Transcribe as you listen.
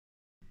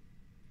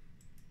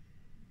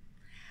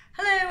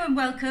Hello and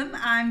welcome.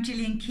 I'm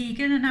Minister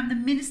Keegan and I'm the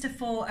Minister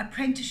for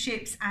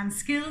Apprenticeships and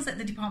Skills at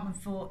the Department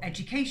for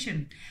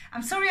Education.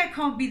 I'm sorry I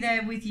can't be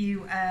there with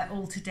you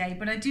all today,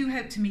 but I do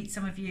hope to meet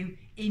some of you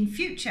in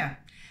future.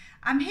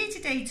 I'm here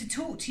today to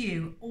talk to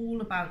you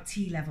all about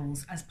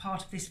T-levels as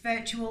part of this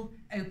virtual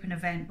open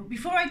event. But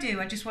before I do,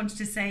 I just wanted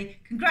to say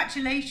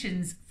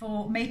congratulations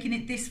for making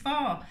it this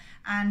far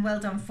and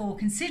well done for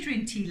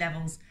considering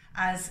T-levels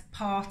as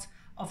part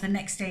of the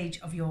next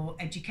stage of your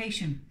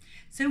education.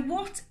 So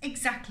what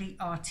exactly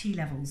are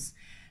T-levels?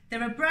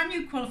 They're a brand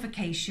new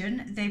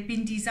qualification. They've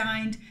been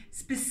designed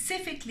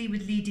specifically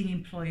with leading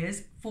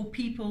employers for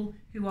people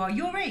who are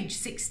your age,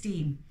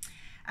 16.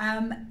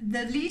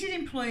 The leading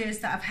employers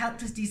that have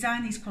helped us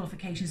design these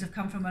qualifications have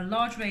come from a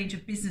large range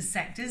of business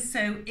sectors.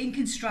 So in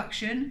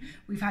construction,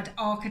 we've had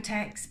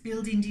architects,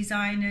 building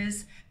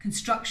designers,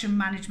 construction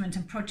management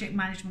and project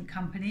management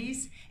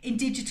companies. In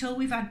digital,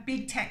 we've had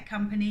big tech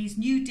companies,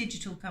 new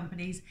digital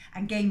companies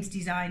and games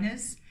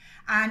designers.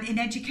 And in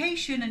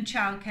education and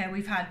childcare,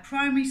 we've had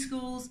primary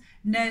schools,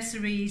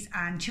 nurseries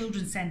and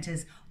children's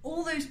centres.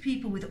 All those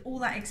people with all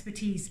that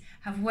expertise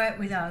have worked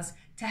with us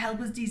to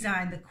help us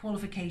design the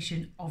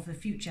qualification of the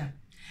future.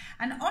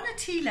 And on a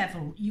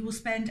T-level, you will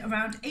spend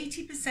around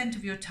 80%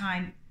 of your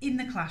time in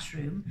the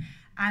classroom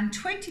and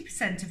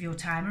 20% of your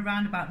time,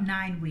 around about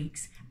 9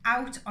 weeks,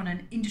 out on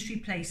an industry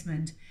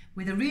placement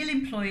with a real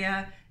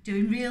employer,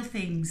 doing real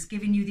things,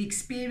 giving you the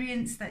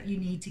experience that you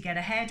need to get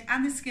ahead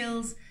and the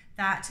skills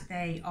that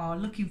they are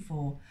looking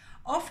for.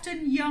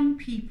 Often young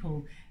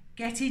people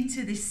get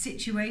into this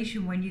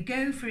situation when you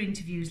go for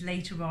interviews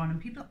later on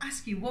and people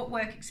ask you, what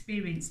work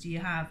experience do you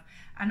have?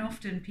 And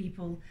often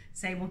people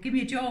say, well, give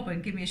me a job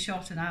and give me a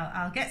shot and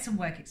I'll get some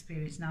work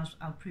experience and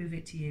I'll prove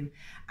it to you.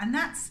 And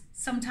that's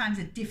sometimes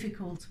a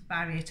difficult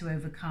barrier to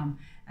overcome.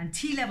 And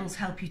T-levels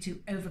help you to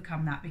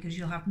overcome that because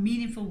you'll have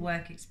meaningful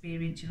work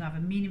experience, you'll have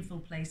a meaningful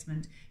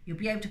placement, you'll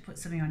be able to put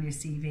something on your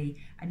CV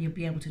and you'll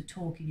be able to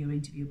talk in your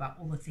interview about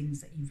all the things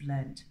that you've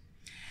learned.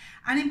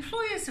 And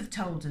employers have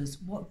told us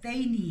what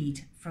they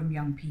need from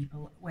young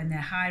people when they're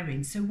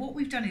hiring. So what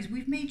we've done is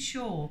we've made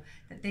sure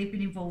that they've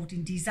been involved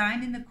in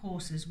designing the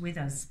courses with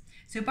us.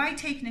 So by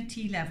taking a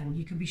T-level,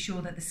 you can be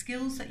sure that the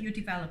skills that you're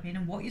developing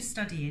and what you're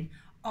studying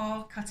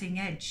are cutting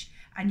edge,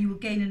 and you will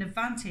gain an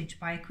advantage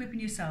by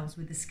equipping yourselves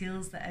with the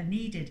skills that are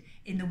needed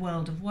in the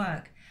world of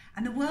work.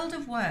 And the world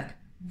of work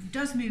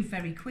does move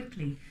very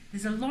quickly.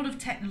 There's a lot of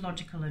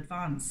technological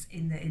advance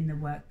in the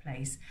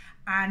workplace,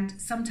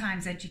 and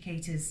sometimes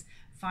educators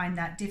find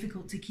that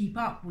difficult to keep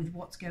up with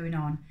what's going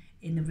on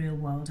in the real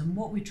world. And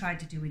what we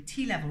tried to do with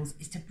T-levels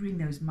is to bring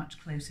those much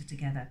closer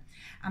together.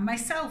 And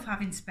myself,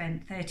 having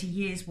spent 30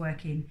 years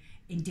working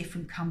in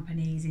different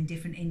companies, in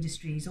different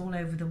industries all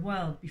over the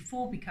world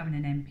before becoming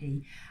an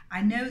MP,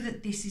 I know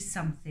that this is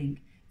something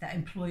that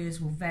employers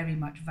will very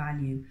much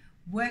value,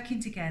 working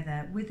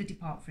together with the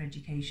Department for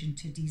Education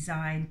to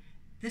design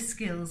the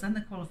skills and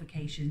the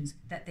qualifications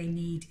that they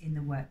need in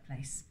the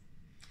workplace.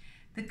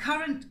 The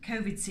current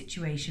COVID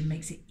situation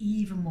makes it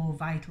even more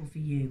vital for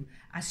you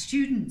as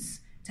students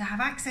to have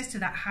access to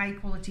that high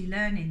quality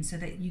learning so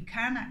that you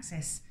can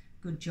access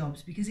good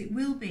jobs, because it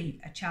will be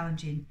a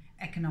challenging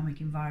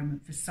economic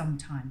environment for some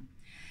time.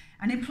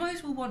 And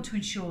employers will want to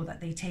ensure that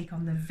they take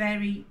on the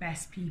very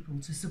best people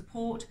to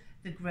support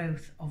the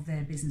growth of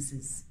their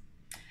businesses.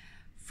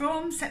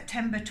 From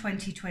September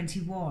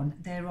 2021,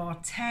 there are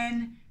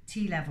 10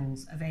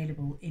 T-levels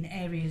available in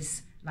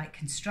areas like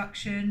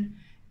construction,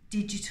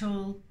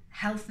 digital,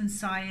 health and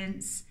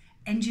science,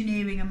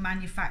 engineering and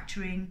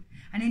manufacturing,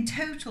 and in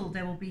total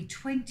there will be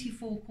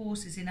 24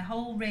 courses in a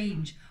whole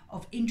range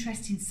of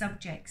interesting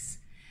subjects.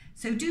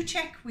 So do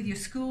check with your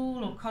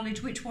school or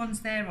college which ones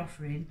they're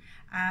offering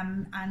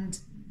and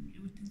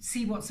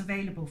see what's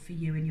available for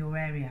you in your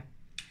area.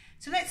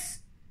 So let's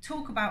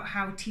talk about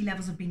how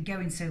T-levels have been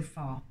going so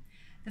far.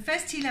 The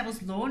first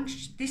T-levels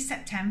launched this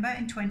September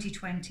in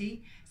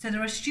 2020, so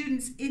there are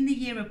students in the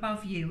year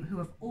above you who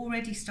have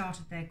already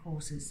started their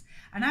courses.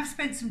 And I've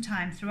spent some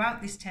time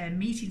throughout this term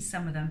meeting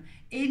some of them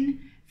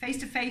in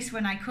face-to-face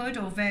when I could,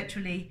 or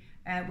virtually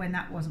when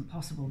that wasn't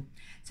possible.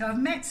 So I've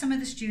met some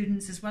of the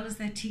students as well as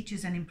their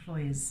teachers and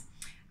employers.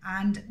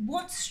 And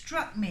what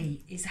struck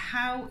me is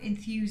how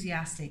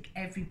enthusiastic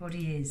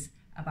everybody is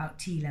about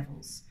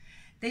T-levels.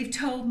 They've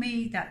told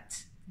me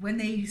that when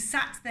they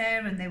sat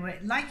there and they were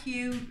like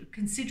you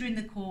considering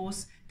the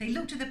course, they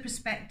looked at the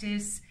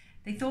prospectus,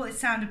 they thought it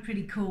sounded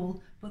pretty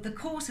cool, but the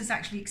course has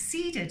actually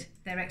exceeded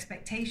their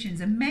expectations,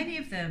 and many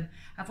of them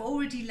have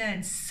already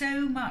learned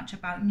so much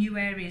about new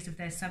areas of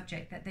their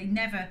subject that they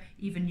never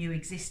even knew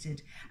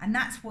existed. And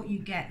that's what you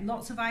get,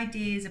 lots of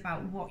ideas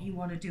about what you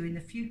want to do in the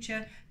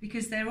future,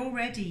 because they're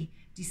already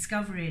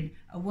discovering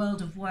a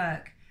world of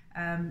work,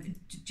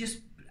 just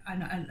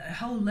a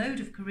whole load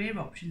of career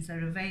options that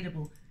are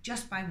available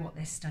just by what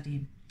they're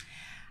studying.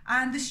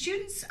 And the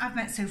students I've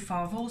met so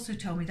far have also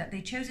told me that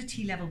they chose a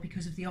T-level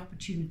because of the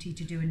opportunity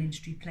to do an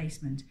industry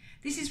placement.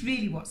 This is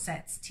really what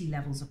sets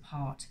T-levels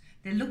apart,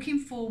 They're looking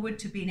forward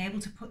to being able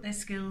to put their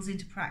skills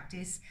into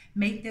practice,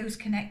 make those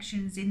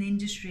connections in the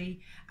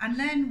industry, and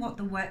learn what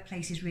the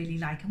workplace is really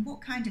like and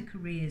what kind of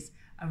careers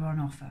are on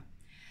offer.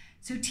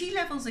 So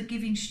T-levels are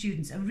giving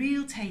students a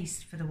real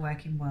taste for the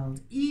working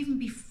world, even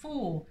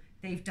before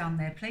they've done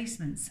their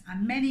placements,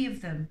 and many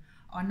of them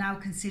are now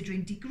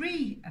considering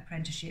degree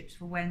apprenticeships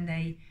for when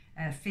they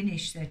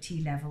finish their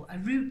T-level, a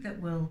route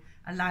that will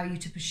allow you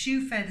to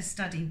pursue further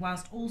study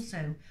whilst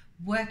also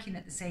working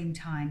at the same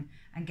time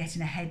and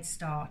getting a head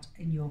start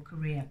in your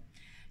career.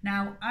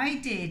 Now, I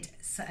did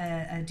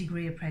a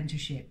degree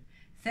apprenticeship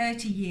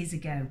 30 years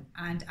ago,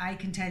 and I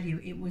can tell you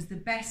it was the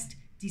best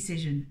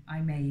decision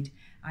I made.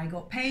 I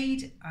got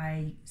paid,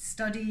 I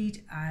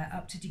studied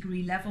up to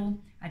degree level.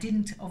 I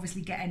didn't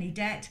obviously get any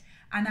debt,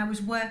 and I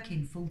was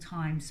working full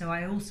time. So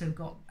I also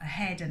got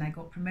ahead and I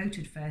got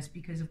promoted first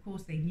because of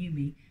course they knew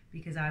me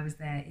because I was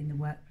there in the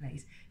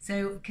workplace.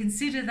 So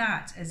consider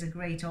that as a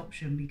great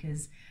option,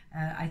 because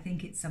I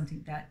think it's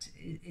something that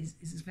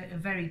is a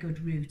very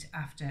good route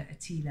after a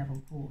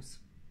T-level course.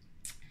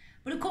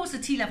 But of course, the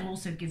T-level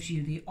also gives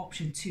you the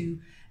option to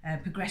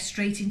progress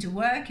straight into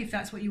work if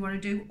that's what you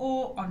want to do,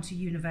 or onto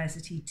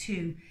university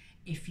too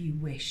if you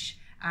wish.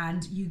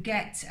 And you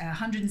get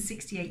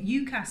 168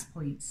 UCAS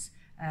points,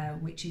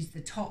 which is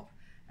the top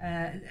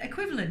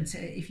equivalent.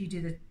 If you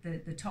do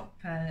the top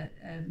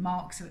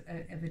marks of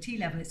a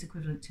T-level, it's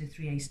equivalent to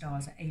 3 A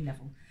stars at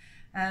A-level.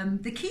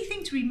 The key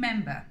thing to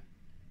remember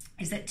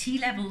is that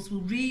T-levels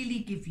will really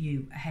give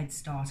you a head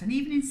start, and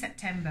even in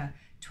September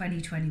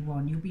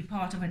 2021 you'll be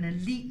part of an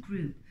elite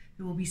group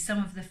who will be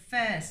some of the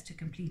first to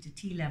complete a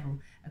T-level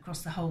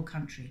across the whole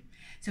country.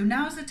 So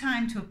now's the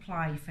time to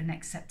apply for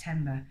next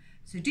September.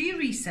 So do your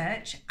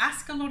research,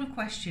 ask a lot of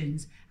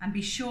questions, and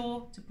be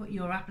sure to put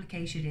your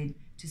application in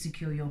to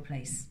secure your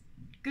place.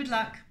 Good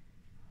luck.